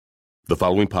The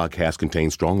following podcast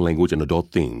contains strong language and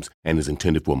adult themes and is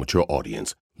intended for a mature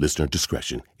audience. Listener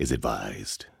discretion is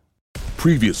advised.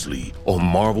 Previously on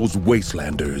Marvel's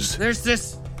Wastelanders. There's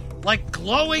this,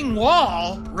 glowing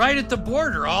wall right at the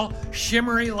border, all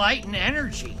shimmery light and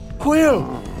energy.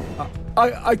 Quill!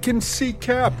 I can see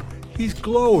Cap. He's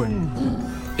glowing.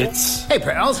 Hey,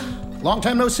 pals. Long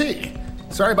time no see.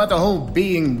 Sorry about the whole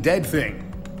being dead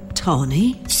thing.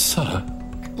 Tony? Sir.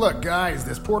 Look, guys,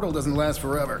 this portal doesn't last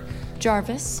forever.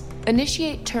 Jarvis,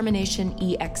 initiate termination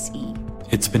EXE.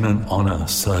 It's been an honor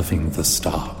serving the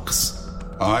Starks.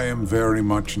 I am very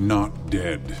much not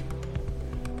dead.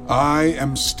 I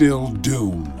am still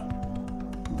Doom.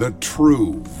 The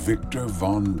true Victor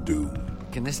Von Doom.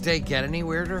 Can this day get any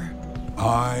weirder?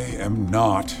 I am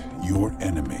not your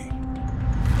enemy.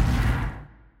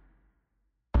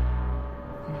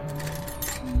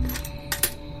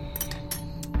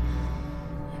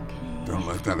 Don't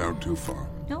let that out too far.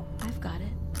 Nope, I've got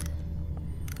it.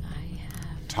 I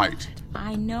have... Tight.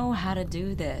 I know how to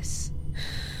do this.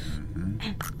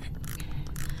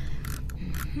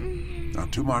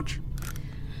 Not too much.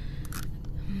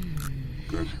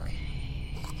 Good.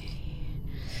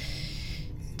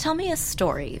 Tell me a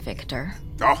story, Victor.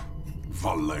 Oh,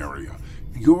 Valeria,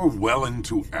 you're well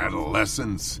into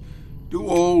adolescence. Too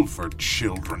old for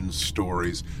children's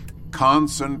stories.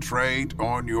 Concentrate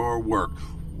on your work.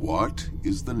 What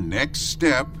is the next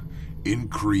step in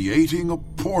creating a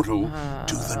portal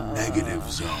to the negative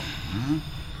zone?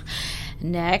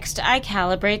 Next, I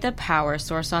calibrate the power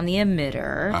source on the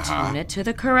emitter, tune it to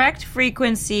the correct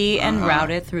frequency, and route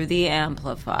it through the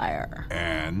amplifier.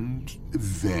 And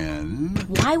then?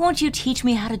 Why won't you teach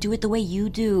me how to do it the way you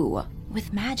do?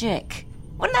 With magic.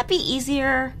 Wouldn't that be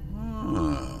easier?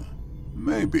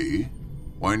 Maybe.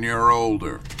 When you're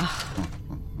older.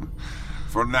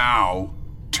 For now,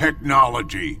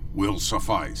 technology will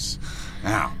suffice.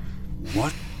 Now,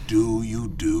 what do you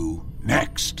do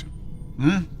next?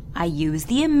 I use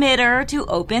the emitter to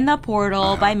open the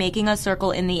portal by making a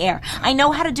circle in the air. I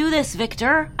know how to do this,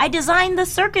 Victor. I designed the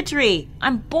circuitry.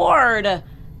 I'm bored.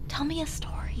 Tell me a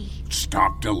story.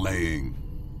 Stop delaying.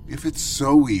 If it's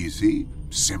so easy,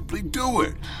 simply do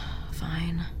it.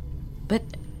 Fine. But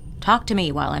talk to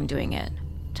me while I'm doing it.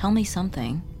 Tell me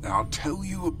something. I'll tell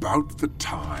you about the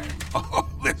time. Oh,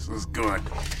 this is good.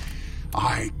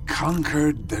 I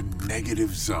conquered the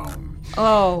negative zone.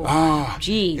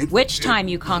 Which time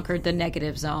you conquered the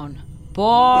negative zone?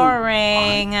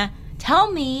 Boring.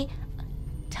 Tell me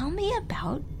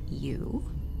about you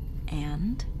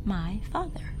and my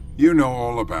father. You know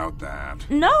all about that.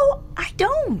 No, I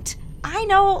don't. I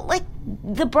know,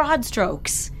 the broad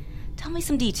strokes. Tell me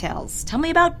some details. Tell me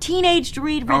about teenaged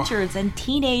Reed Richards and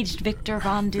teenaged Victor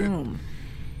Von Doom.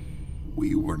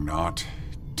 We were not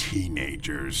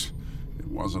teenagers. It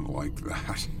wasn't like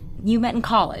that. You met in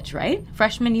college, right?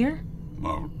 Freshman year?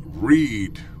 Well,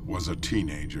 Reed was a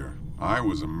teenager. I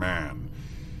was a man.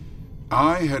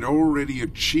 I had already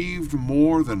achieved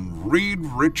more than Reed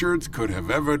Richards could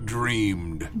have ever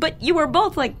dreamed. But you were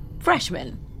both,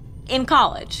 freshmen in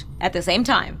college at the same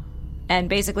time. And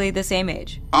basically the same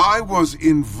age. I was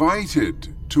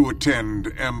invited to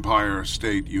attend Empire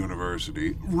State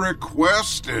University.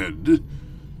 Requested.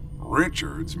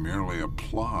 Richards merely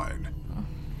applied.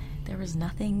 There was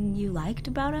nothing you liked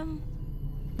about him?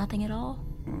 Nothing at all?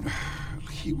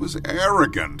 He was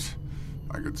arrogant.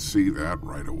 I could see that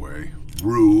right away.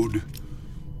 Rude.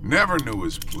 Never knew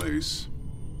his place.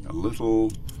 A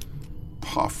little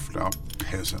puffed up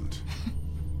peasant.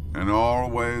 And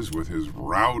always with his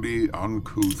rowdy,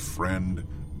 uncouth friend,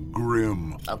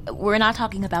 Grim. We're not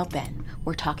talking about Ben.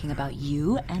 We're talking about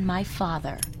you and my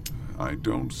father. I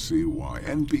don't see why.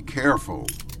 And be careful.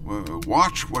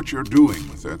 Watch what you're doing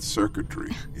with that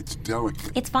circuitry. It's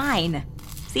delicate. It's fine.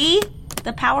 See?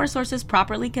 The power source is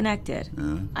properly connected.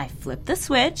 I flip the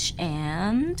switch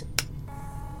and...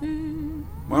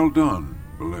 Well done,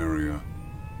 Valeria.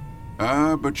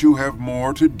 But you have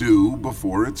more to do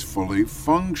before it's fully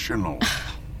functional.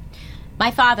 My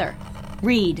father,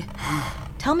 Reed.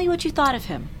 Tell me what you thought of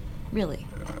him. Really.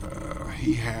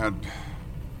 He had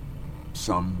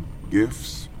some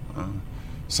gifts,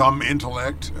 some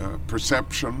intellect,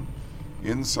 perception,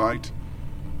 insight.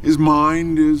 His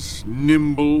mind is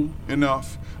nimble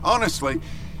enough. Honestly,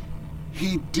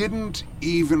 he didn't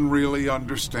even really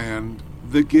understand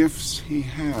the gifts he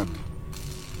had.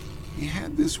 He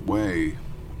had this way,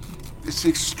 this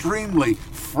extremely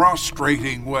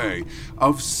frustrating way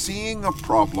of seeing a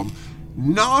problem,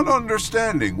 not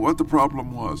understanding what the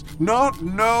problem was, not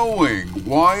knowing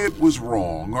why it was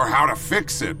wrong or how to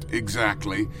fix it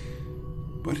exactly,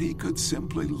 but he could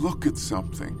simply look at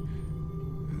something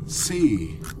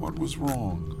see what was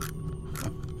wrong.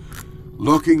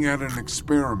 Looking at an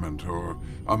experiment or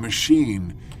a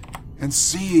machine and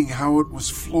seeing how it was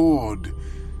flawed.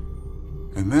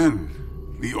 And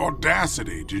then the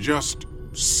audacity to just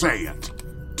say it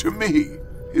to me,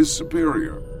 his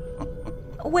superior.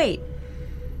 Wait,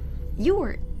 you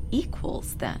were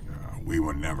equals then? We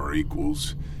were never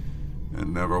equals,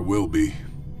 and never will be.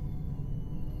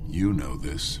 You know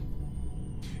this.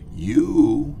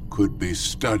 You could be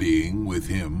studying with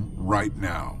him right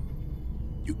now.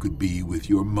 You could be with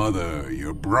your mother,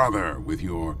 your brother, with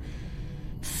your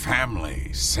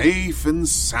family, safe and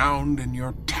sound in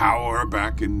your tower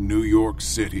back in New York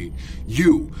City.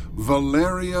 You,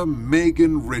 Valeria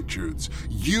Megan Richards,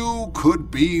 you could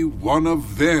be one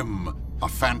of them. A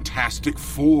Fantastic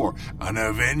Four, an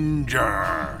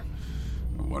Avenger,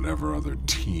 whatever other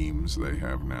teams they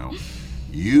have now.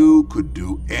 You could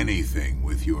do anything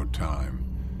with your time.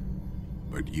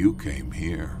 But you came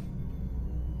here.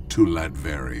 To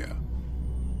Latveria.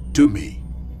 To me.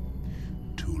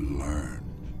 To learn.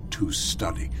 To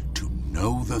study. To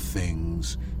know the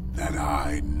things that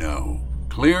I know.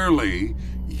 Clearly,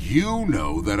 you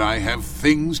know that I have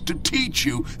things to teach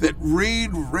you that Reed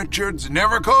Richards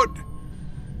never could.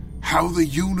 How the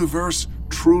universe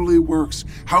truly works,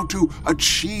 how to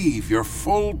achieve your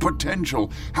full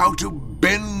potential, how to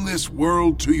bend this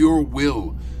world to your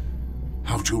will,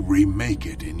 how to remake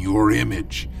it in your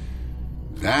image.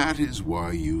 That is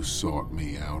why you sought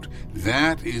me out.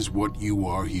 That is what you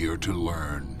are here to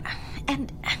learn.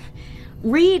 And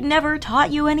Reed never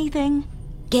taught you anything?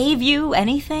 Gave you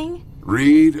anything?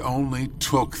 Reed only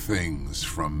took things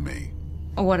from me.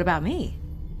 What about me?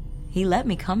 He let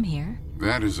me come here.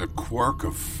 That is a quirk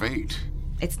of fate.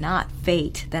 It's not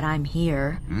fate that I'm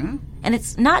here. And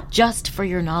it's not just for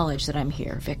your knowledge that I'm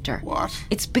here, Victor. What?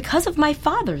 It's because of my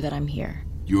father that I'm here.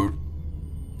 Your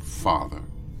father?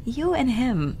 You and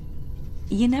him,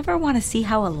 you never want to see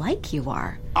how alike you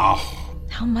are. Oh.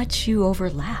 How much you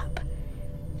overlap.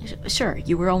 Sure,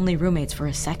 you were only roommates for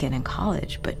a second in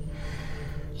college, but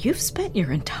you've spent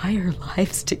your entire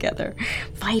lives together,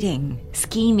 fighting,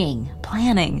 scheming,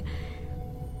 planning,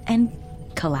 and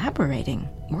collaborating,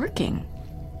 working,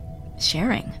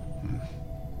 sharing,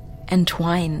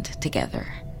 entwined together.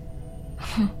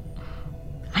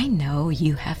 I know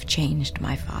you have changed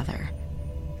my father.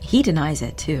 He denies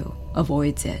it too,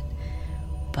 avoids it,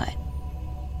 but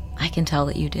I can tell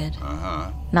that you did.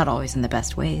 Not always in the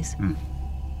best ways,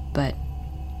 but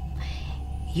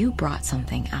you brought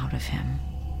something out of him,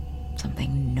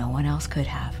 something no one else could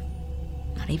have,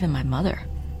 not even my mother.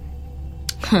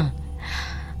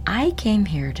 I came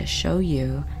here to show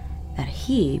you that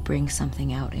he brings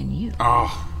something out in you.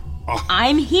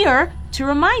 I'm here to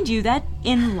remind you that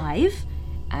in life,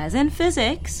 as in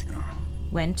physics,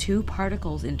 when two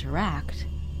particles interact,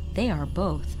 they are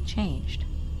both changed.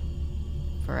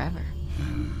 Forever.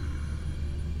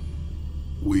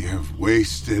 We have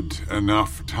wasted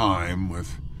enough time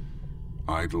with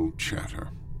idle chatter.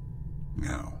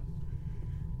 Now,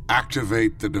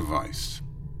 activate the device.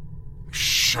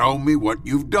 Show me what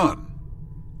you've done.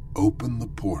 Open the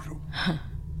portal.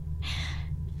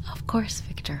 Of course,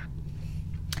 Victor.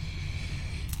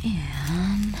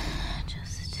 And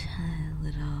just a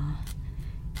little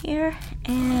here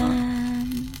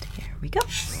and here we go.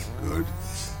 Good.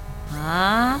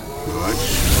 Good.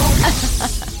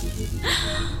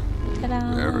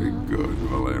 Ta-da. Very good,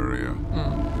 Valeria.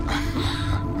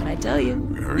 What'd I tell you?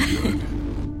 Very good.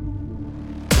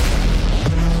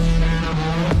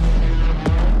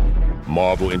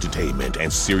 Marvel Entertainment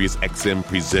and SiriusXM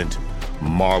present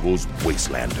Marvel's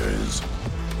Wastelanders.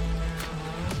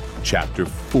 Chapter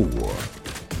 4,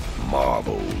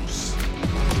 Marvels.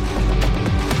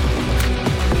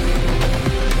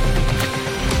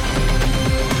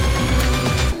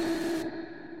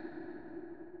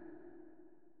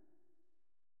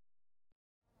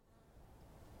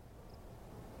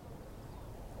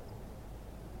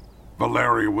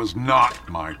 Valeria was not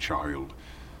my child.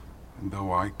 And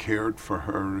though I cared for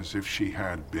her as if she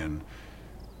had been,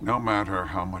 no matter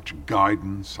how much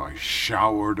guidance I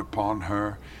showered upon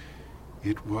her,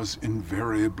 it was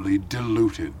invariably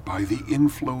diluted by the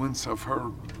influence of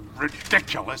her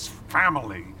ridiculous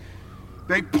family.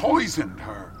 They poisoned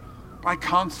her by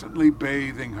constantly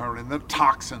bathing her in the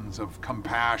toxins of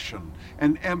compassion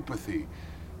and empathy,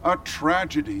 a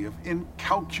tragedy of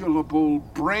incalculable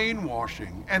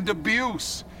brainwashing and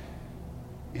abuse.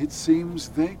 It seems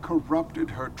they corrupted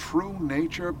her true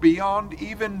nature beyond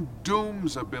even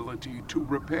Doom's ability to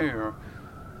repair.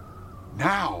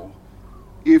 Now,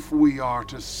 if we are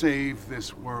to save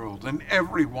this world and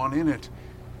everyone in it,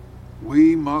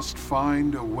 We must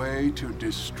find a way to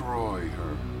destroy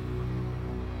her.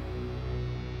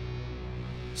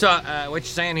 So, what you're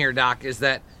saying here, Doc, is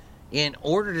that in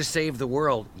order to save the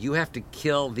world, you have to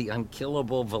kill the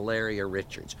unkillable Valeria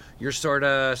Richards. Your sort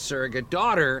of surrogate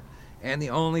daughter and the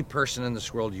only person in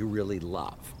this world you really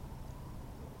love.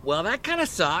 Well, that kind of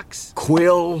sucks.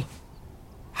 Quill,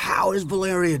 how is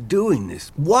Valeria doing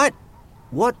this? What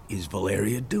is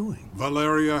Valeria doing?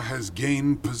 Valeria has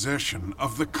gained possession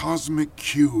of the cosmic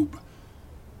cube.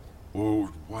 Or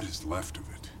what is left of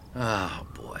it. Oh,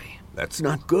 boy. That's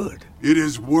not good. It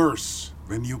is worse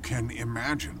than you can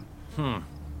imagine.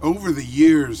 Over the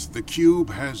years, the cube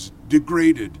has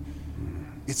degraded.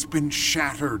 It's been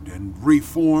shattered and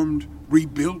reformed,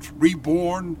 rebuilt,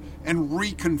 reborn, and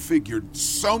reconfigured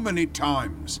so many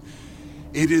times.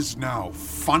 It is now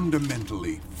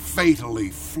fundamentally, fatally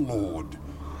flawed.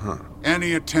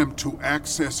 Any attempt to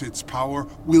access its power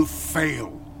will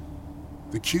fail.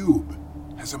 The cube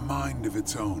has a mind of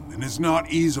its own and is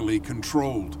not easily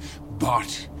controlled,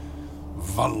 but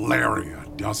Valeria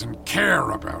doesn't care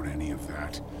about any of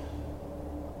that.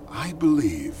 I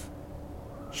believe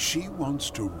she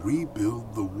wants to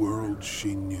rebuild the world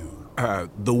she knew.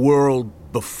 The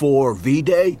world before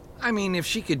V-Day? I mean, if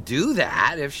she could do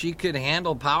that, if she could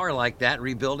handle power like that,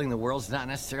 rebuilding the world's not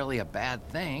necessarily a bad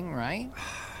thing, right?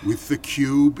 With the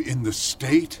cube in the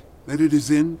state that it is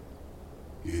in,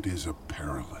 it is a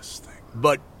perilous thing.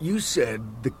 But you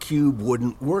said the cube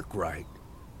wouldn't work right.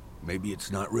 Maybe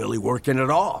it's not really working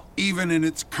at all. Even in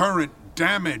its current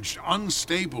damaged,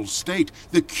 unstable state,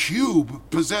 the cube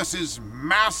possesses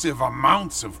massive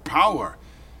amounts of power.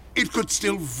 It could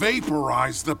still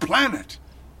vaporize the planet.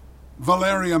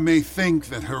 Valeria may think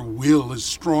that her will is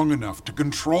strong enough to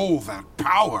control that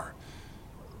power,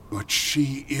 but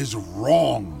she is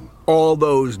wrong. All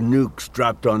those nukes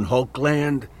dropped on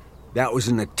Hulkland, that was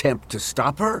an attempt to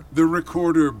stop her? The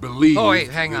recorder believes... Oh, wait,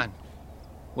 hang on.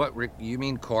 What, Rick, you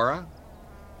mean Cora?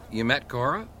 You met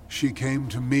Cora? She came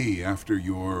to me after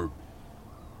your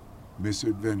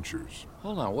misadventures.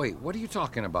 Hold on, wait, what are you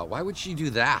talking about? Why would she do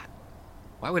that?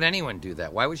 Why would anyone do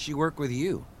that? Why would she work with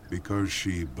you? Because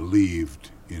she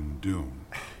believed in Doom.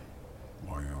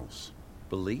 Why else?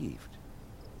 Believed?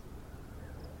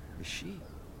 Is she?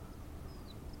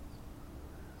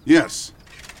 Yes,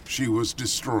 she was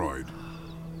destroyed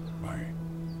by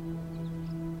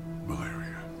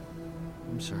Valeria.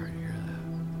 I'm sorry to hear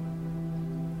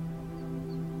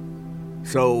that.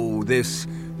 So this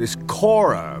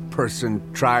Cora person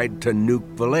tried to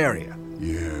nuke Valeria?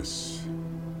 Yes,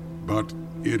 but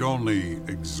it only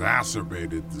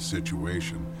exacerbated the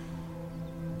situation.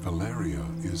 Valeria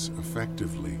is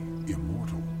effectively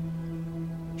immortal.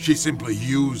 She simply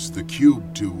used the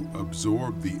cube to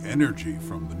absorb the energy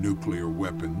from the nuclear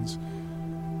weapons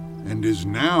and is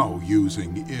now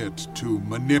using it to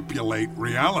manipulate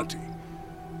reality.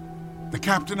 The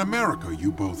Captain America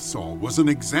you both saw was an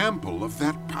example of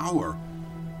that power.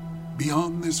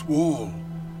 Beyond this wall,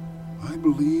 I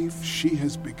believe she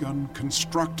has begun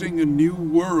constructing a new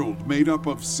world made up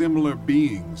of similar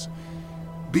beings.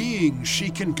 Beings she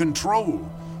can control,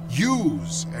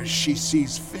 use as she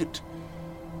sees fit.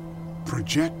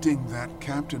 Projecting that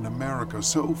Captain America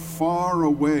so far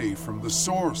away from the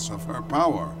source of her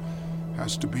power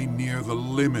has to be near the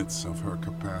limits of her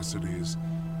capacities.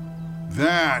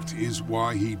 That is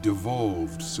why he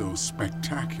devolved so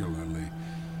spectacularly.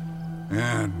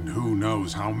 And who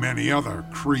knows how many other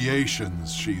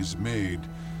creations she's made,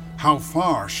 how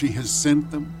far she has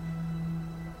sent them,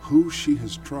 who she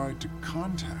has tried to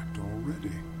contact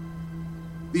already.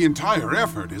 The entire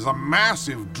effort is a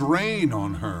massive drain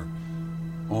on her,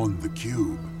 on the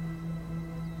cube.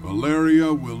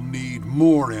 Valeria will need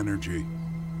more energy,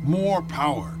 more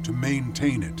power to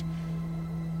maintain it.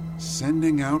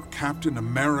 Sending out Captain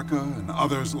America and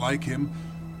others like him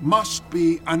must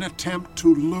be an attempt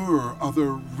to lure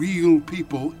other real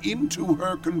people into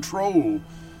her control,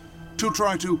 to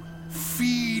try to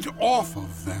feed off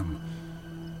of them.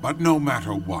 But no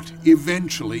matter what,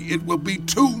 eventually it will be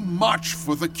too much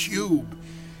for the cube.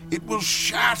 It will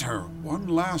shatter one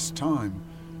last time,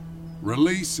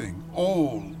 releasing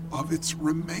all of its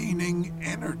remaining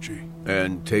energy.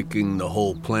 And taking the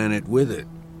whole planet with it.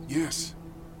 Yes,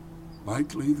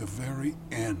 likely the very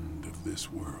end of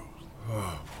this world.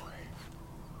 Oh, boy.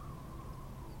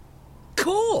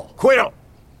 Cool! Quill!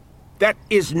 That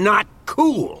is not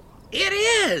cool! It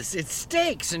is! It's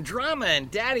stakes and drama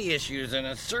and daddy issues and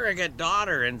a surrogate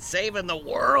daughter and saving the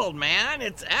world, man!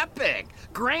 It's epic!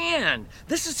 Grand!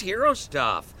 This is hero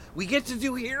stuff! We get to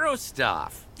do hero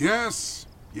stuff! Yes,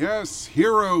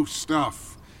 hero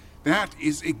stuff. That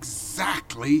is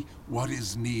exactly what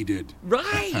is needed.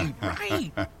 Right,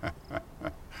 right.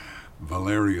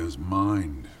 Valeria's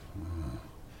mind.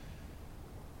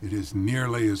 It is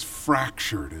nearly as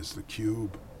fractured as the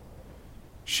cube.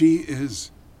 She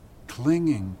is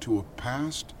clinging to a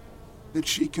past that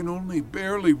she can only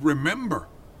barely remember.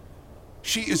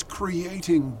 She is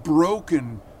creating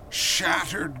broken,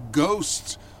 shattered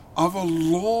ghosts of a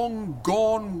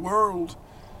long-gone world.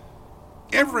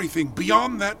 Everything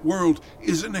beyond that world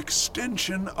is an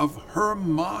extension of her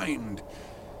mind,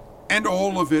 and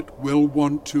all of it will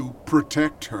want to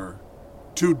protect her,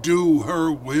 to do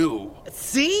her will.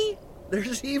 See?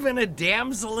 There's even a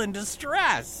damsel in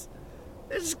distress.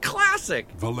 This is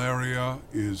classic. Valeria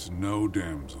is no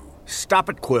damsel. Stop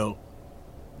it, Quill.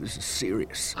 This is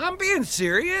serious. I'm being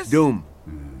serious. Doom,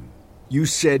 you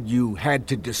said you had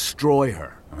to destroy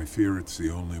her. I fear it's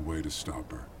the only way to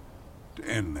stop her, to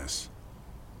end this.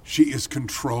 She is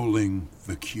controlling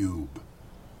the cube.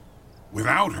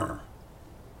 Without her,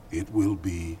 it will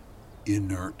be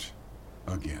inert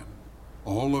again.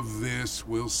 All of this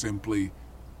will simply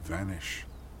vanish.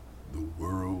 The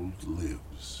world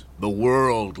lives. The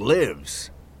world lives?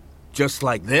 Just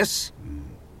like this?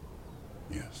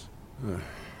 Yes.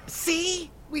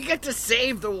 See? We get to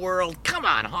save the world. Come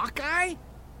on, Hawkeye.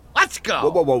 Let's go.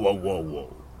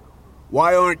 Whoa.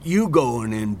 Why aren't you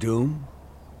going in, Doom?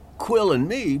 Quill and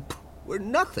me, we're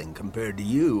nothing compared to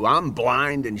you. I'm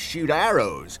blind and shoot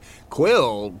arrows.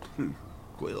 Quill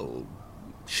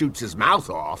shoots his mouth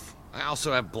off. I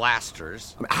also have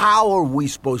blasters. How are we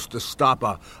supposed to stop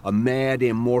a mad,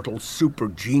 immortal super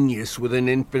genius with an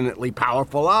infinitely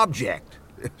powerful object?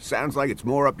 Sounds like it's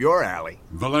more up your alley.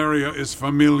 Valeria is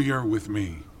familiar with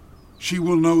me. She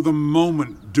will know the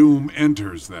moment Doom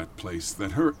enters that place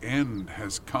that her end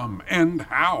has come, and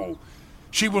how.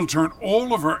 She will turn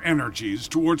all of her energies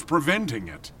towards preventing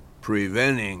it.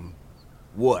 Preventing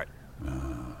what?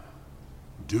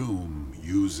 Doom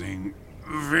using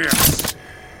this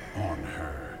on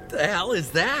her. The hell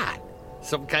is that?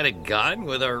 Some kind of gun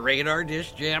with a radar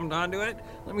dish jammed onto it?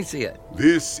 Let me see it.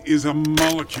 This is a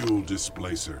molecule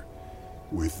displacer.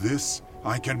 With this,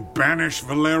 I can banish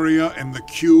Valeria and the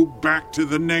cube back to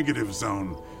the negative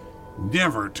zone,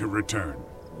 never to return.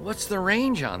 What's the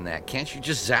range on that? Can't you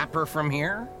just zap her from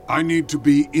here? I need to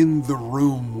be in the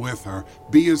room with her,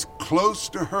 be as close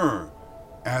to her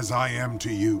as I am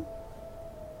to you.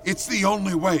 It's the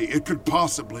only way it could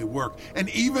possibly work. And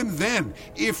even then,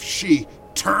 if she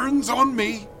turns on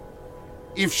me,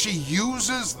 if she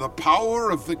uses the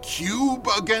power of the cube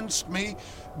against me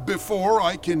before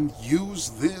I can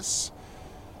use this,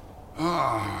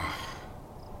 I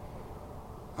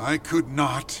could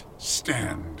not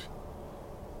stand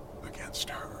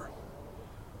against her.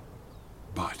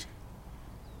 But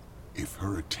if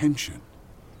her attention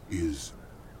is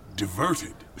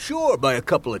diverted... Sure, by a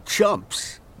couple of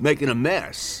chumps making a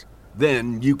mess,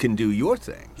 then you can do your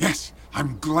thing. Yes,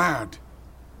 I'm glad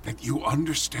that you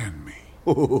understand me.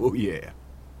 Oh, yeah.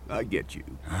 I get you.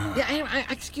 Yeah,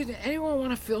 excuse me, anyone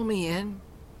want to fill me in?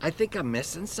 I think I'm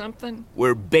missing something.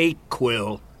 We're bait,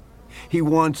 Quill. He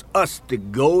wants us to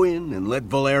go in and let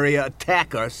Valeria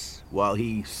attack us while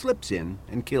he slips in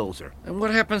and kills her. And what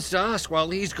happens to us while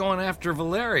he's going after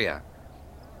Valeria?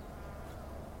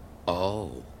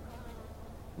 Oh.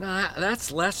 Nah,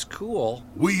 that's less cool.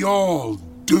 We all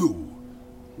do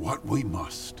what we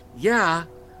must. Yeah,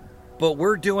 but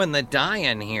we're doing the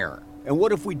dying here. And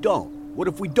what if we don't? What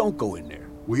if we don't go in there?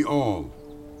 We all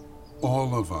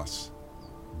of us,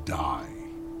 die.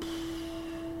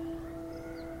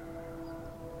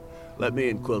 Let me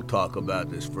and Quill talk about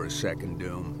this for a second,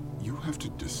 Doom. You have to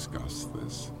discuss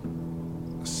this.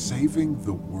 Saving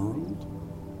the world?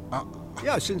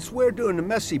 Yeah, since we're doing the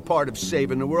messy part of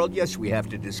saving the world, yes, we have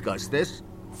to discuss this.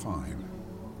 Fine.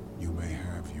 You may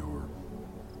have your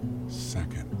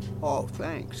second. Oh,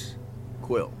 thanks.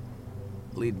 Quill,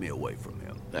 lead me away from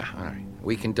him. All right,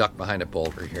 we can duck behind a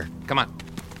boulder here. Come on.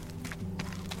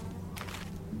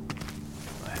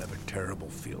 I have a terrible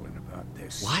feeling about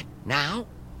this. What? Now?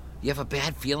 You have a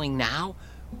bad feeling now?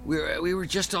 We were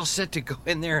just all set to go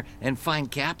in there and find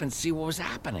Cap and see what was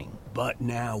happening. But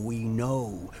now we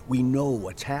know. We know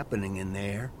what's happening in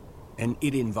there. And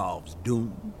it involves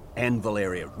Doom and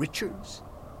Valeria Richards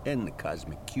and the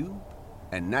Cosmic Cube.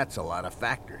 And that's a lot of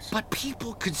factors. But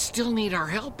people could still need our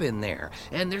help in there.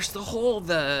 And there's the whole,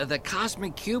 the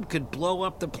Cosmic Cube could blow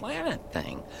up the planet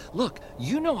thing. Look,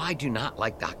 you know I do not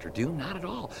like Dr. Doom, not at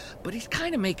all. But he's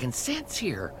kind of making sense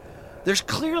here. There's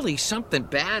clearly something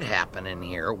bad happening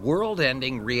here.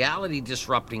 World-ending,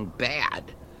 reality-disrupting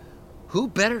bad. who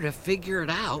better to figure it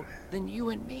out than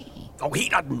you and me? Oh, he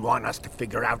doesn't want us to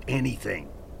figure out anything.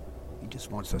 He just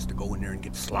wants us to go in there and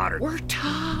get slaughtered. We're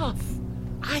tough.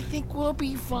 I think we'll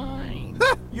be fine.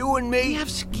 You and me? We have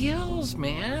skills,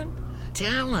 man.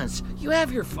 Talents. You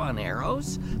have your fun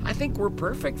arrows. I think we're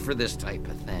perfect for this type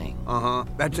of thing. Uh-huh.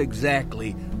 That's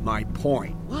exactly my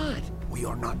point. What? We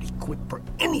are not equipped for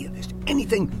any of this,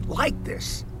 anything like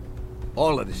this.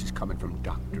 All of this is coming from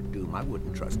Dr. Doom. I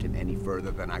wouldn't trust him any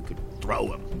further than I could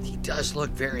throw him. He does look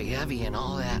very heavy in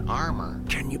all that armor.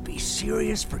 Can you be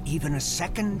serious for even a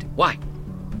second? Why?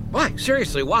 Why?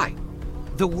 Seriously, why?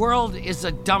 The world is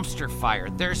a dumpster fire.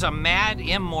 There's a mad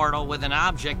immortal with an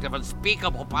object of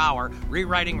unspeakable power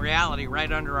rewriting reality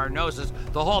right under our noses.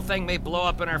 The whole thing may blow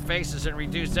up in our faces and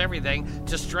reduce everything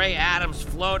to stray atoms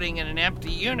floating in an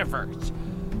empty universe.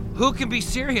 Who can be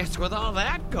serious with all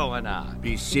that going on?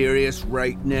 Be serious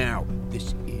right now.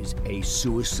 This is a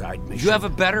suicide mission. You have a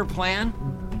better plan?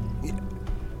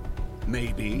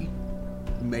 Maybe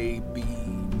we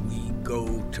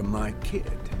go to my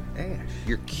kid, Ash.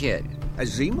 Your kid?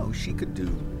 As Zemo, she could do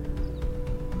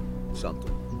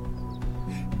something.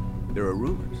 There are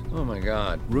rumors. Oh my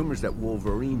God. Rumors that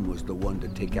Wolverine was the one to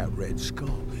take out Red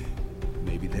Skull.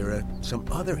 Maybe there are some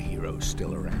other heroes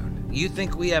still around. You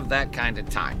think we have that kind of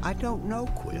time? I don't know,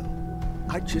 Quill.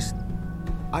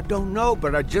 I don't know,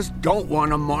 but I just don't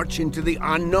want to march into the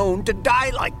unknown to die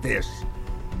like this.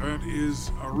 That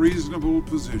is a reasonable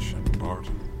position,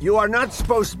 Barton. You are not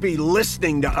supposed to be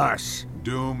listening to us.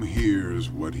 Doom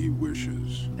hears what he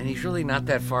wishes. And he's really not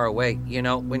that far away, you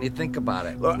know, when you think about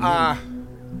it. Look, I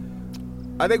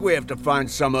think we have to find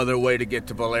some other way to get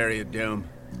to Valeria Doom.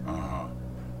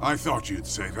 I thought you'd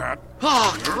say that.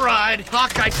 Oh, crud!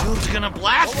 Hawkeye Doom's gonna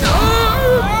blast him!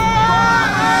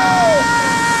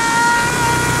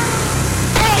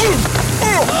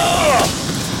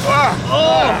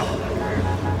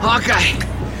 Hawkeye!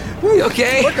 You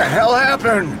okay? What the hell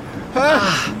happened?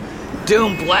 Huh?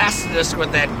 Doom blasted us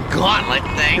with that gauntlet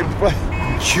thing.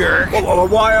 Jerk. Well,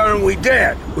 why aren't we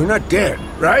dead? We're not dead,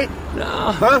 right?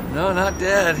 No. Huh? No, not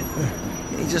dead.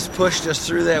 He just pushed us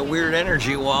through that weird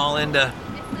energy wall into...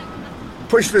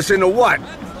 Pushed us into what?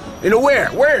 Into where?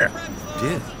 Where?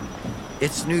 Dude,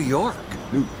 it's New York.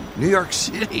 New York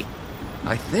City.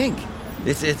 I think.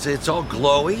 It's all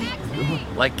glowy,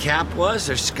 like Cap was.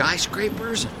 There's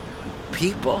skyscrapers, and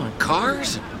people, and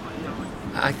cars.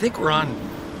 I think we're on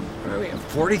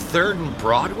 43rd and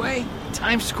Broadway?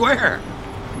 Times Square.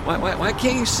 Why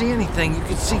can't you see anything? You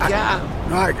can see Cap.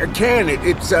 No, I can.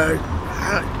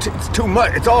 It's too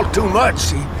much. It's all too much.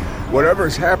 See,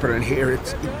 whatever's happening here,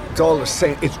 it's all the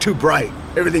same. It's too bright.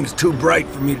 Everything's too bright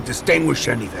for me to distinguish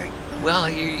anything. Well,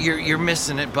 you're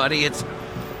missing it, buddy. It's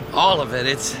all of it.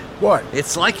 It's what?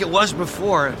 It's like it was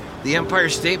before. The Empire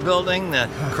State Building, the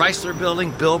Chrysler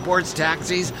Building, billboards,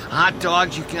 taxis, hot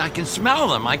dogs. I can smell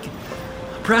them.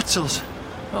 Pretzels.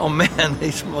 Oh man, they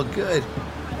smell good.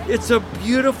 It's a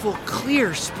beautiful,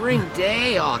 clear spring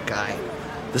day, Hawkeye.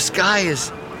 The sky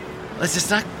is.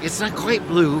 It's not quite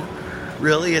blue,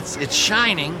 really. It's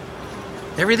shining.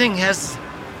 Everything has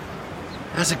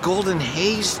a golden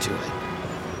haze to it.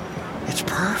 It's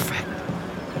perfect.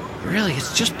 Really,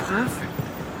 it's just perfect.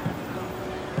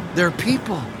 There are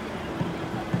people.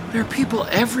 There are people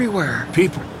everywhere.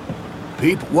 People?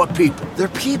 People? What people? They're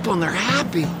people and they're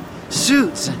happy.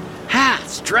 Suits and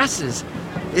hats, dresses.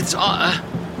 It's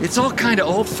all kind of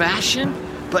old-fashioned,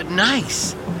 but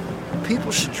nice.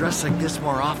 People should dress like this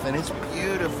more often. It's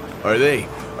beautiful. Are they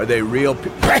real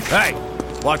people? Hey!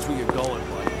 Watch where you're going,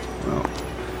 buddy. Well,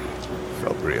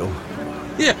 felt real.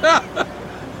 Yeah.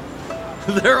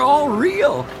 They're all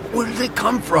real. Where did they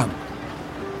come from?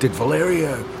 Did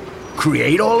Valeria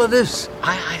create all of this?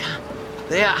 I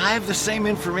have the same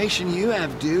information you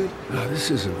have, dude. No, this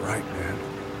isn't right, man.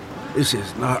 This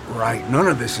is not right. None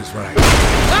of this is right.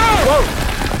 Oh! Whoa!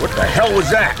 What the hell was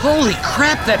that? Holy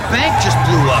crap, that bank just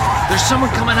blew up. There's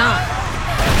someone coming out.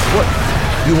 What?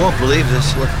 You won't believe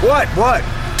this. What?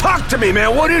 Talk to me,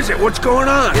 man. What is it? What's going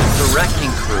on? It's the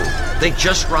wrecking crew. They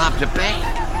just robbed a bank.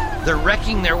 They're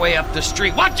wrecking their way up the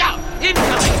street. Watch out!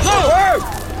 Incoming! Whoa!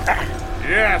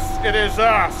 Yes, it is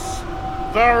us,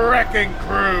 the Wrecking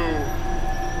Crew.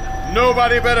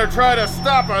 Nobody better try to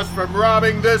stop us from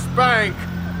robbing this bank.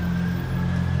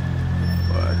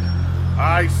 What?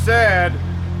 I said,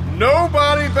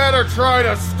 nobody better try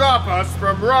to stop us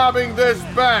from robbing this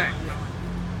bank.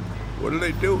 What are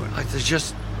they doing? They're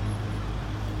just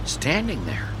standing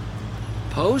there,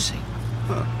 posing,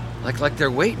 like they're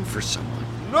waiting for someone.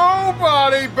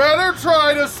 Nobody better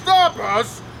try to stop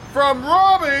us from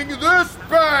robbing this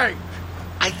bank!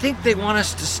 I think they want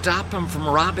us to stop them from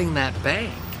robbing that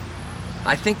bank.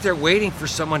 I think they're waiting for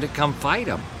someone to come fight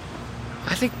them.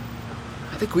 I think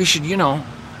we should,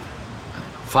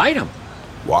 fight them.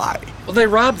 Why? Well, they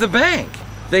robbed the bank.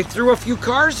 They threw a few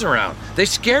cars around. They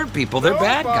scared people. They're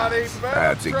bad Nobody guys.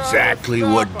 That's exactly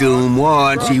what Doom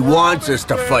wants. He wants us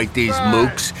to fight these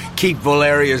mooks, keep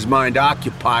Valeria's mind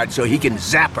occupied so he can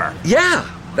zap her. Yeah,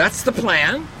 that's the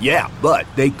plan. Yeah, but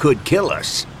they could kill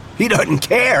us. He doesn't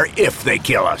care if they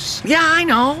kill us. Yeah, I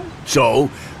know.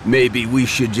 So, maybe we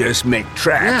should just make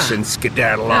tracks and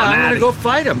skedaddle on I'm out gonna of go here.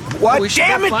 fight him. What? We should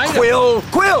Damn go it, fight 'em. Quill!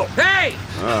 Quill! Hey!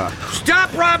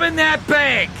 Stop robbing that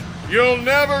bank! You'll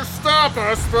never stop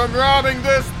us from robbing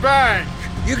this bank!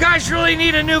 You guys really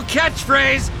need a new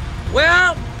catchphrase.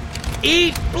 Well,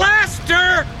 eat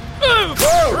blaster! Move!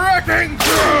 Wrecking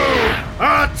crew!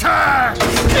 Attack!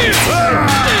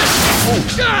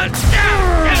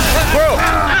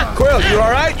 Quill, you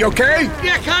alright? You okay?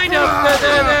 Yeah, kind of.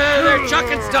 They're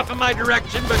chucking stuff in my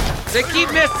direction, but they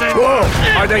keep missing. Whoa!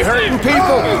 Are they hurting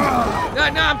people? No,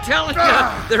 I'm telling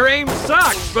you, their aim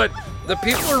sucks, but the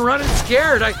people are running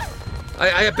scared.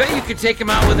 I bet you could take them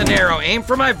out with an arrow. Aim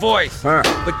for my voice,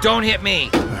 but don't hit me.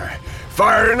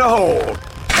 Fire in the hole.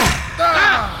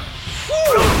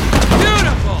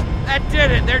 Beautiful! That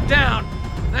did it. They're down.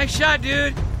 Nice shot,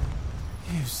 dude.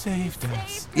 You saved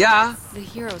us. Yeah, The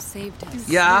hero saved us.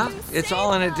 yeah. It's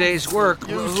all in a day's work.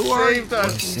 Who are you? Saved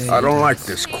us. I don't like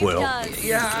this, Quill.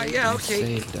 Yeah, okay.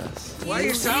 Saved us. Why do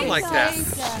you sound like that?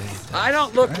 I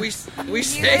don't look. We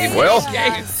saved Well? you.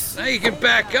 Okay, now you can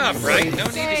back up, right? No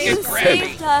need to get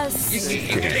grabby. us. You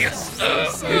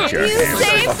Get your hands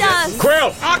saved us. Quill!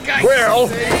 Okay. Quill!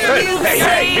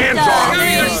 Hey, hands off!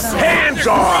 Hands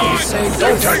off!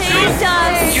 Don't touch me!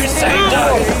 us. You saved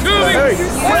us. Hey,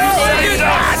 Quill!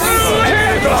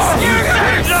 Hands off!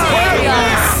 Hands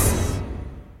off!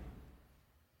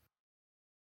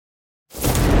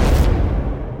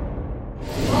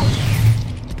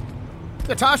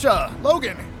 Natasha,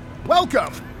 Logan,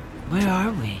 welcome. Where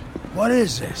are we? What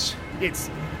is this? It's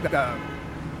the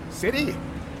city.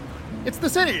 It's the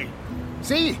city.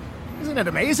 See? Isn't it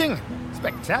amazing?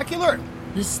 Spectacular.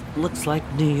 This looks like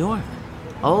New York.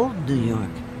 Old New York.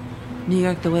 New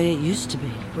York the way it used to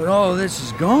be. But all of this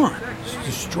is gone. It's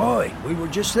destroyed. We were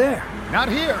just there. Not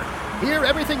here. Here,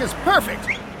 everything is perfect.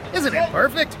 Isn't it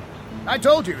perfect? I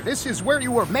told you, this is where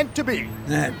you were meant to be.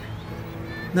 None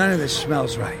of this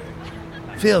smells right.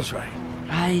 Feels right.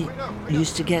 I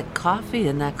used to get coffee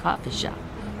in that coffee shop.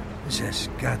 This has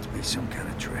got to be some kind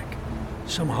of trick.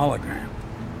 Some hologram.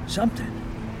 Something.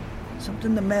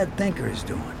 Something the Mad Thinker is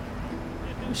doing.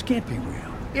 This can't be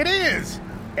real. It is.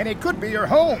 And it could be your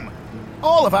home.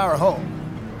 All of our home.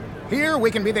 Here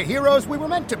we can be the heroes we were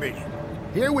meant to be.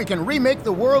 Here we can remake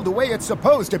the world the way it's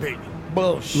supposed to be.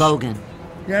 Bullshit. Logan.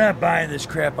 You're not buying this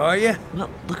crap, are you? Well,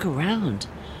 look around.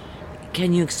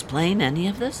 Can you explain any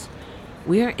of this?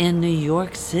 We're in New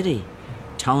York City.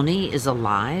 Tony is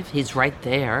alive. He's right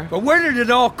there. But where did it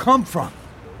all come from?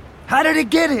 How did it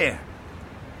get here?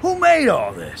 Who made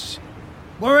all this?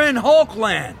 We're in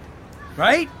Hulkland,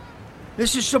 right?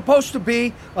 This is supposed to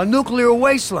be a nuclear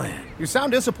wasteland. You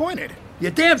sound disappointed.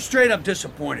 You're damn straight up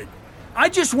disappointed. I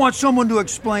just want someone to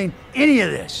explain any of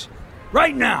this.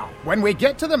 Right now. When we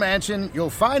get to the mansion, you'll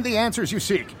find the answers you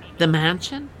seek. The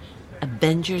mansion?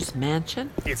 Avengers Mansion?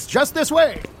 It's just this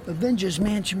way. Avengers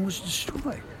Mansion was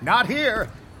destroyed. Not here.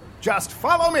 Just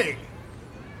follow me.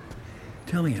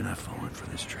 Tell me you're not falling for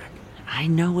this trick. I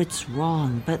know it's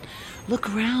wrong, but look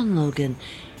around, Logan.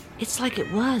 It's like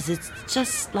it was. It's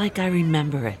just like I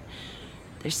remember it.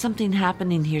 There's something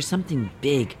happening here, something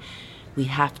big. We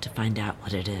have to find out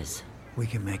what it is. We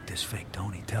can make this fake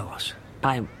Tony tell us.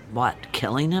 By what?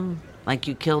 Killing him? Like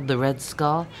you killed the Red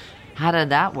Skull? How did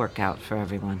that work out for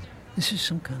everyone? This is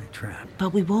some kind of trap.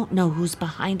 But we won't know who's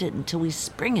behind it until we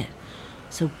spring it.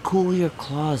 So cool your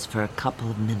claws for a couple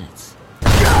of minutes.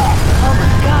 Oh my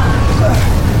God!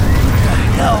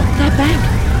 No. That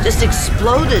bank just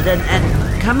exploded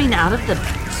and coming out of the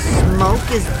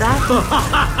smoke is that...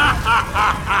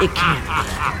 It can't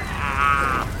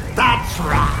be. That's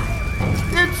right.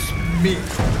 It's me,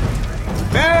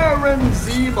 Baron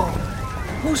Zemo.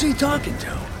 Who's he talking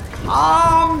to?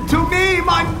 Come to me,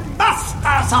 my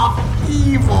masters of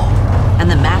evil. And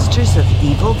the Masters of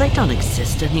Evil, they don't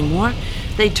exist anymore.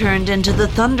 They turned into the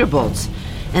Thunderbolts.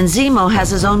 And Zemo has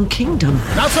his own kingdom.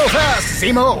 Not so fast,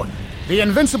 Zemo. The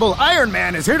invincible Iron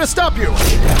Man is here to stop you.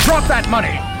 Drop that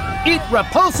money. Eat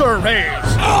repulsor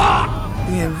rays.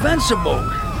 The invincible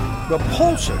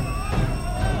repulsor.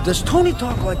 Does Tony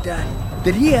talk like that?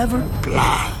 Did he ever?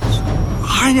 Blast.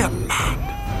 Iron Man.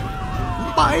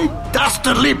 My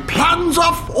dastardly plans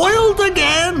are foiled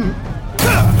again.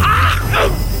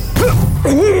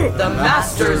 The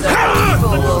Masters of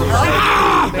Evil will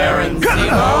help you, Baron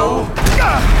Zemo.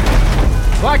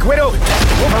 Black Widow,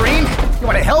 Wolverine, you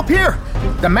want to help here?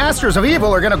 The Masters of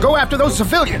Evil are gonna go after those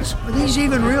civilians. Are these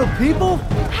even real people?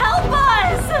 Help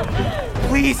us!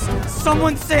 Please,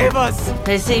 someone save us.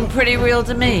 They seem pretty real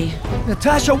to me.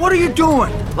 Natasha, what are you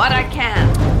doing? What I can.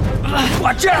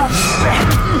 Watch out!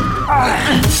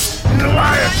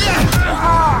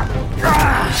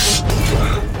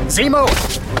 Zemo,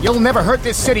 you'll never hurt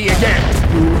this city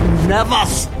again. Never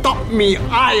stop me,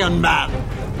 Iron Man.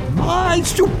 My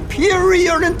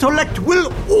superior intellect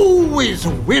will always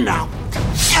win out.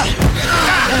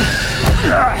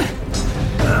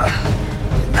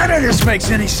 None of this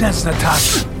makes any sense,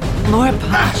 Natasha. More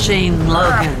punching,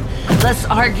 Logan. Less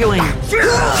arguing.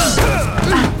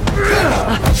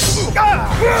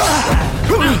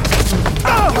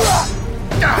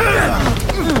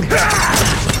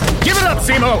 Give it up,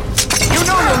 Zemo! You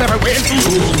know you'll never win!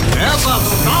 Never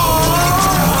stop!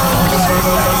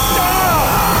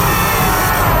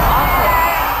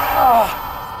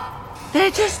 They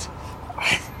just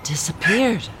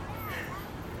disappeared.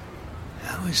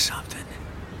 That was something.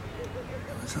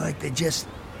 It was like they just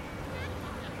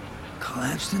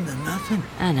collapsed into nothing.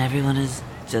 And everyone is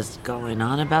just going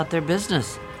on about their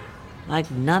business. Like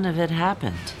none of it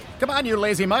happened. Come on, you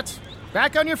lazy mutts.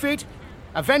 Back on your feet.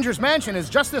 Avengers Mansion is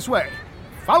just this way.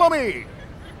 Follow me!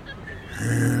 I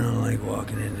don't like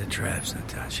walking into traps,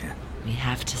 Natasha. We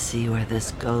have to see where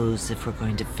this goes if we're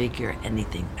going to figure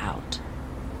anything out.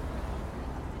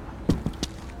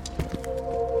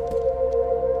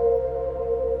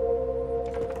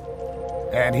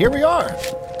 And here we are.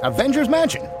 Avengers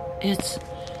Mansion. It's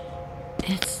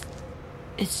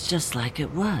just like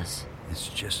it was. It's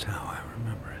just how I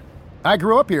remember it. I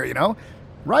grew up here, you know.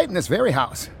 Right in this very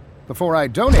house. Before I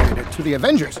donated it to the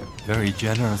Avengers. Very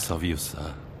generous of you,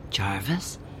 sir.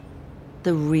 Jarvis?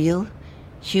 The real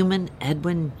human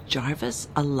Edwin Jarvis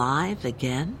alive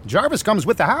again? Jarvis comes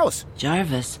with the house.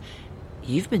 Jarvis,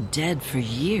 you've been dead for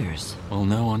years. Well,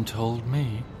 no one told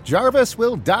me. Jarvis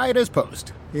will die at his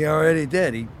post. He already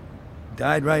did. He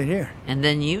died right here. And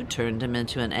then you turned him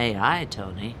into an AI,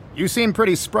 Tony. You seem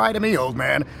pretty spry to me, old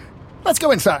man. Let's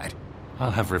go inside.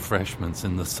 I'll have refreshments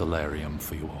in the solarium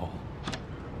for you all.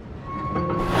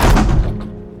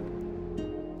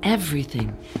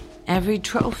 Everything. Every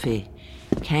trophy.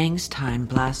 Kang's Time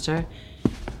Blaster,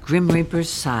 Grim Reaper's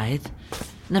Scythe,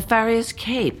 Nefarious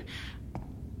Cape.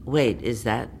 Wait, is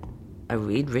that a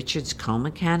Reed Richards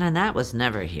coma cannon? That was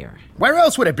never here. Where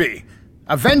else would it be?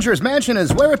 Avengers Mansion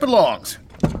is where it belongs.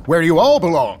 Where you all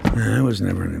belong. I was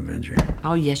never an Avenger.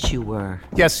 Oh, yes, you were.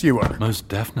 Yes, you were. Most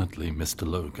definitely, Mr.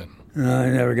 Logan. I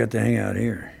never got to hang out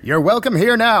here. You're welcome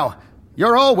here now.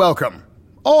 You're all welcome.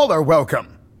 All are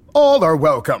welcome. All are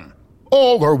welcome.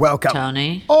 All are welcome.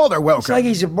 Tony? All are welcome. It's like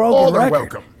he's a broken all record. Are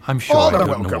welcome. I'm sure all I are don't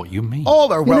welcome. know what you mean.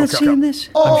 All are You're welcome. not seeing this?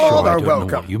 All I'm sure I are don't welcome.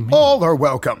 know what you mean. All are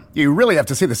welcome. You really have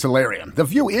to see the solarium. The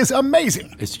view is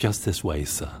amazing. It's just this way,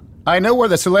 sir. I know where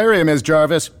the solarium is,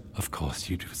 Jarvis. Of course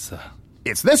you do, sir.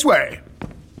 It's this way.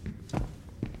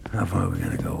 How far are we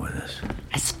gonna go with this?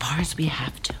 As far as we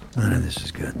have to. None of this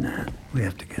is good, Nat. We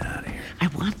have to get out of here. I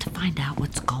want to find out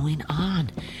what's going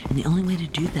on. And the only way to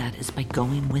do that is by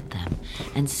going with them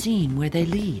and seeing where they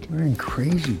lead. We're in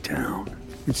Crazy Town.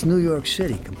 It's New York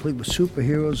City, complete with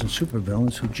superheroes and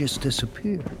supervillains who just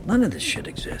disappear. None of this should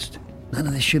exist. None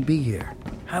of this should be here.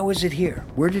 How is it here?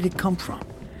 Where did it come from?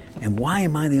 And why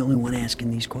am I the only one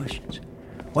asking these questions?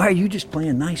 Why are you just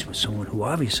playing nice with someone who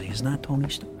obviously is not Tony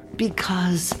Stark?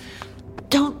 Because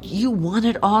don't you want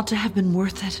it all to have been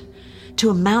worth it? To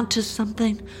amount to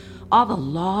something? All the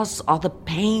loss, all the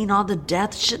pain, all the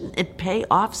death, shouldn't it pay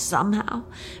off somehow?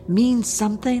 Mean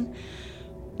something?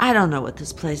 I don't know what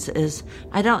this place is.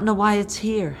 I don't know why it's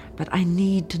here, but I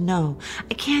need to know.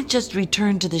 I can't just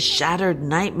return to the shattered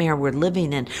nightmare we're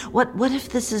living in. What if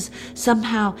this is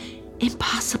somehow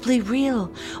impossibly real?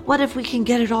 What if we can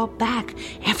get it all back?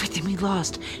 Everything we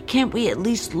lost. Can't we at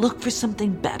least look for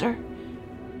something better?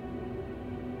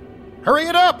 Hurry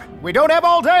it up! We don't have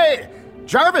all day!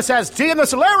 Jarvis has tea in the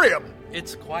solarium!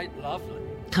 It's quite lovely.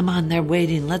 Come on, they're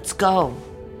waiting. Let's go.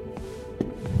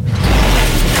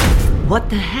 What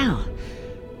the hell?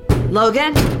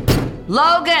 Logan?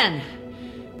 Logan!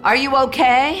 Are you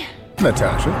okay?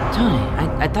 Natasha? Tony,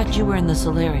 I thought you were in the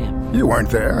solarium. You weren't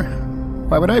there.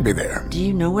 Why would I be there? Do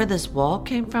you know where this wall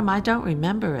came from? I don't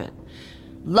remember it.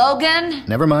 Logan?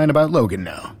 Never mind about Logan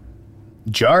now.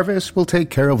 Jarvis will take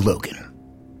care of Logan.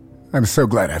 I'm so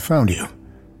glad I found you.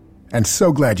 And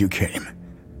so glad you came.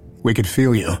 We could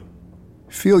feel you.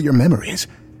 Feel your memories.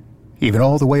 Even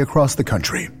all the way across the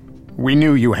country. We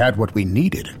knew you had what we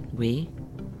needed. We?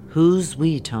 Who's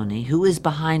we, Tony? Who is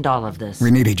behind all of this?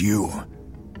 We needed you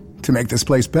to make this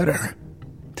place better,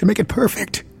 to make it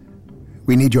perfect.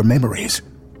 We need your memories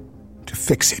to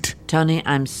fix it. Tony,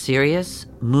 I'm serious.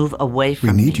 Move away from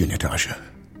me. We need you, Natasha.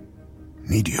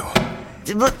 Need you.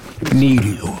 Need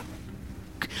you.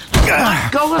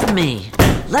 Let go of me.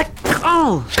 Let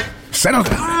go. Settle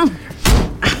down.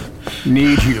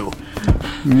 Need you.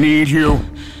 Need you.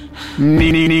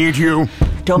 Need you.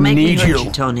 Don't make me hurt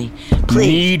you, Tony.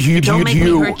 Please. Don't make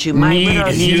me hurt you. My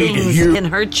little stings can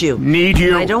hurt you. Need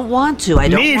you. I don't want to. I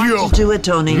don't want to do it,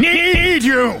 Tony. Need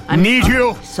you. I'm need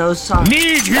you. So sorry.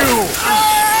 Need you.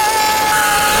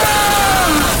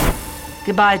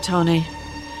 Goodbye, Tony.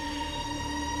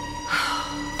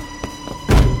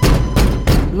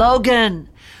 Logan!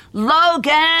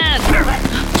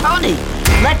 Tony,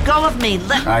 let go of me.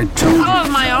 I told you. Let go of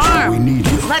my arm. We need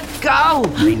you. Let go.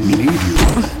 We need you.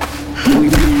 We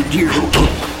need you.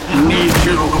 Need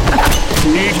you.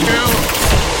 Need you.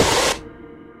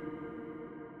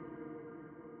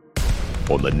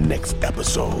 On the next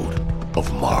episode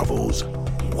of Marvel's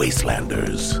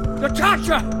Wastelanders.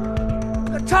 Natasha!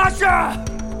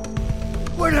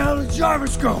 Where the hell did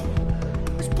Jarvis go?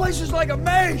 This place is like a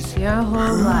maze. Your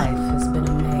whole life has been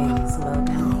a maze,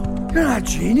 Logan. You're not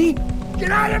Jeannie.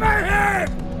 Get out of my head!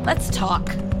 Let's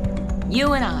talk.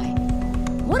 You and I.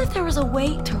 What if there was a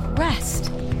way to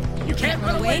rest? You can't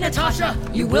run away, Natasha.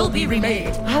 You will be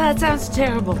remade. Oh, that sounds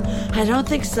terrible. I don't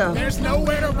think so. There's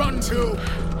nowhere to run to.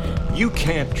 You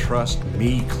can't trust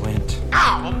me, Clint.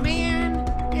 Oh, man.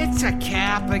 It's a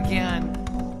Cap again.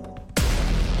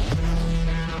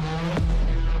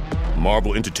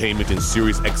 Marvel Entertainment and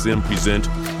SiriusXM present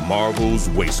Marvel's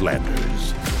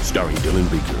Wastelanders, starring Dylan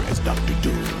Baker as Dr.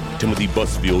 Doom, Timothy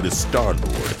Busfield as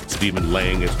Star-Lord, Stephen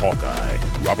Lang as Hawkeye,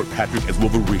 Robert Patrick as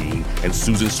Wolverine, and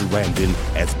Susan Sarandon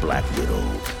as Black Widow.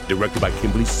 Directed by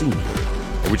Kimberly Senior.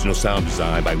 Original sound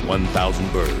design by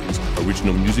 1000 Birds.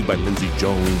 Original music by Lindsey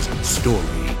Jones.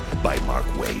 Story by Mark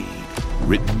Waid.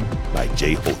 Written by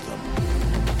Jay Hotham.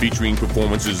 Featuring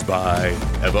performances by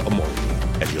Eva Amori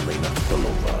as Yelena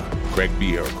Belova, Craig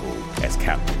Bierko as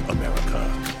Captain America,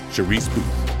 Sharice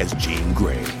Booth as Jean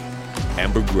Grey,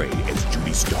 Amber Gray as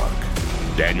Judy Stark,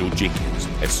 Daniel Jenkins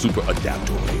as Super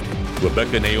Adaptoid,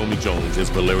 Rebecca Naomi Jones as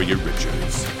Valeria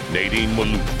Richards, Nadine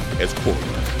Malouf as Cora,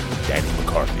 Danny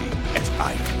McCarthy as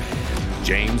Iron Man,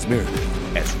 James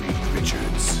Meredith as Reed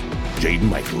Richards, Jaden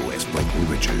Michael as Franklin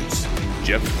Richards,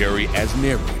 Jeff Carey as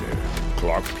narrator,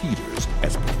 Clark Peters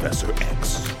as Professor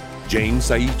X, James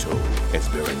Saito as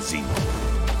Baron Zemo,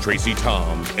 Tracy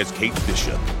Toms as Kate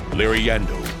Bishop, Larry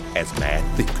Yando as Mad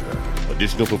Thinker.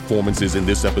 Additional performances in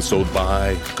this episode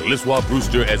by Kaliswa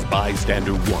Brewster as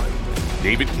Bystander 1,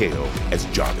 David Kale as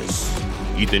Jarvis,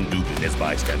 Ethan Dugan as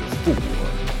Bystander 4,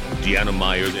 Deanna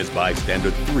Myers as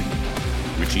Bystander 3,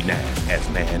 Richie Nash as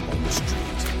Man on the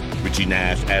Street, Richie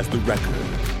Nash as The Wrecker,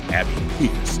 Abby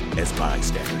Pierce as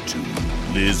Bystander 2,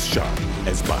 Liz Sharp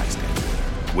as Bystander,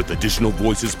 with additional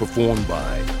voices performed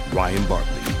by Ryan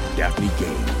Bartley, Daphne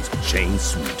Gaines, Shane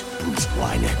Sweet, Bruce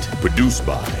Wynett. Produced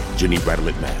by Jenny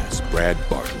Rattlet-Mass, Brad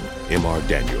Barton, M.R.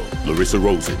 Daniel, Larissa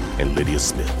Rosen, and Lydia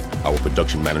Smith. Our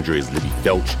production manager is Libby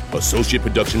Felch. Associate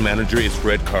production manager is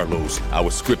Fred Carlos.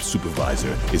 Our script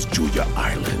supervisor is Julia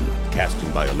Ireland.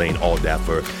 Casting by Elaine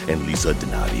Aldaffer and Lisa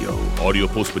Donadio. Audio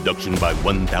post-production by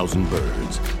 1000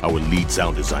 Birds. Our lead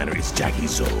sound designer is Jackie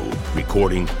Zoe.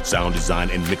 Recording, sound design,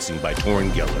 and mixing by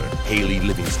Torrin Geller, Haley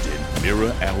Livingston,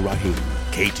 Mira Al-Rahim,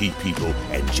 KT People,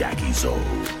 and Jackie Zoe.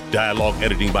 Dialogue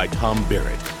editing by Tom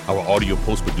Barrett. Our audio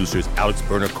post-producer is Alex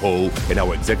Berner Cole, and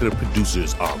our executive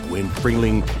producers are Gwen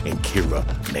Freeling and Kira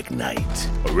McKnight.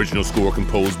 Original score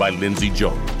composed by Lindsey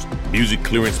Jones. Music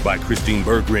clearance by Christine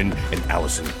Berggren and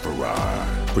Allison Farrar.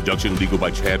 Production legal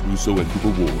by Chad Russo and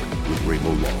Cooper Ward with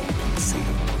Rainbow Law, PC.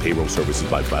 Payroll services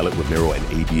by Violet Romero and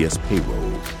ABS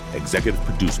Payroll. Executive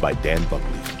produced by Dan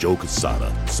Buckley, Joe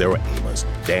Casada, Sarah Amos,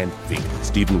 Dan Fink,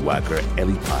 Stephen Wacker,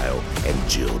 Ellie Pyle, and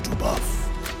Jill Dubuff.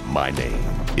 My name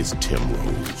is Tim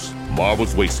Rose.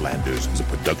 Marvel's Wastelanders is a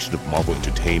production of Marvel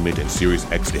Entertainment and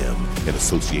SiriusXM in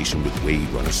association with Wade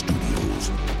Runner Studios.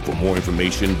 For more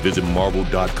information, visit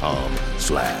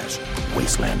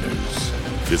marvel.com/Wastelanders.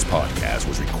 This podcast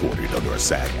was recorded under a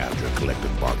SAG-AFTRA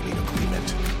collective bargaining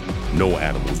agreement. No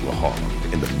animals were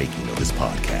harmed in the making of this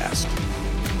podcast.